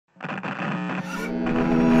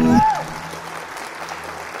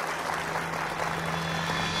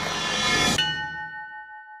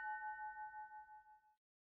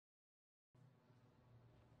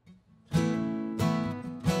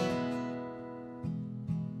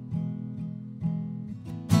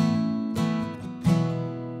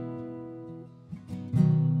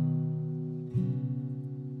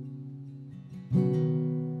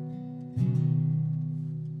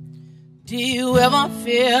Do you ever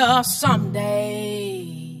feel some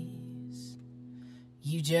days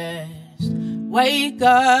you just wake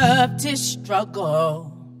up to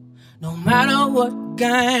struggle? No matter what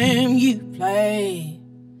game you play,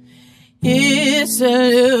 it's a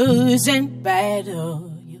losing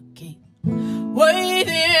battle. You keep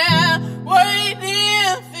waiting,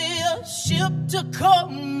 waiting for your ship to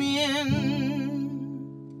come in,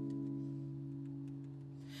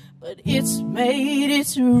 but it's made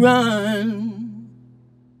its run.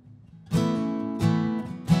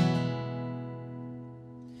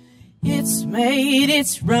 It's made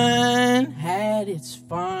its run, had its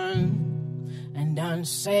fun, and done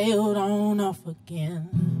sailed on off again.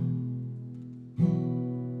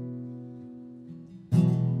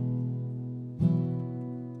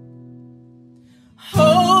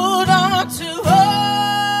 Hold on to hope.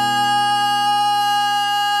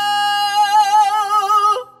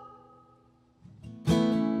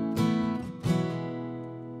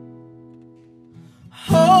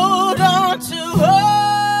 Hold on to hope.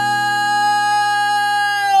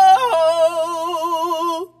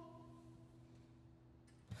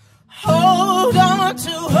 Hold on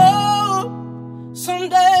to hope.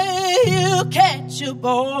 Someday you'll catch a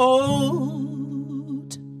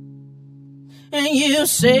boat and you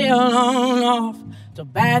sail on off to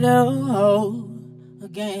battle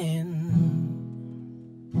again.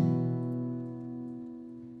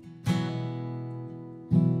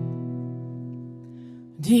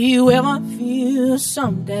 Do you ever feel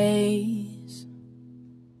some days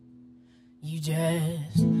you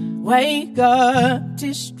just wake up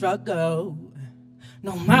to struggle?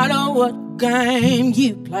 No matter what game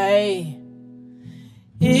you play,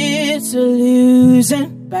 it's a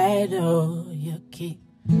losing battle. You keep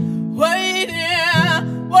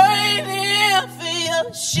waiting, waiting for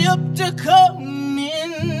your ship to come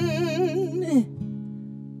in,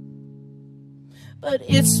 but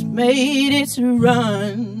it's made its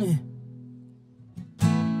run.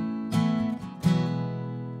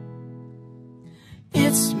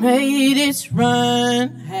 It's made its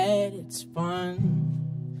run, had its fun,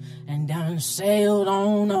 and done sailed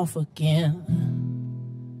on off again.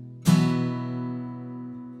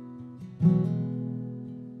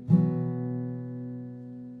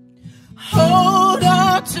 Hold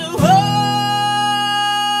on to hope.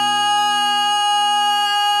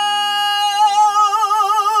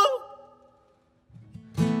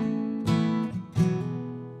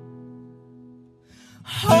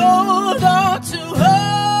 Hold on to hope.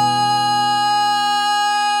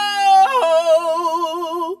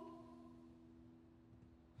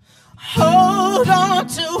 Hold on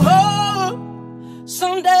to hope.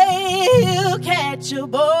 Someday you'll catch a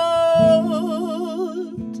boat.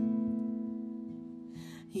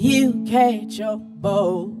 You catch your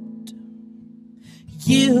boat.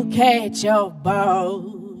 You catch your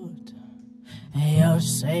boat. And your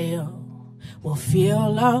sail will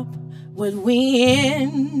fill up with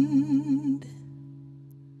wind.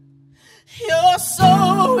 Your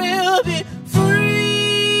soul will be free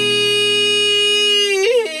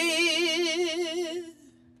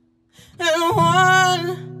and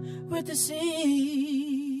one with the sea.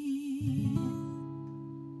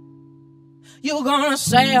 You're gonna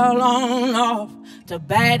sail on off to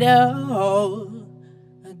battle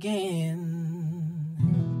again.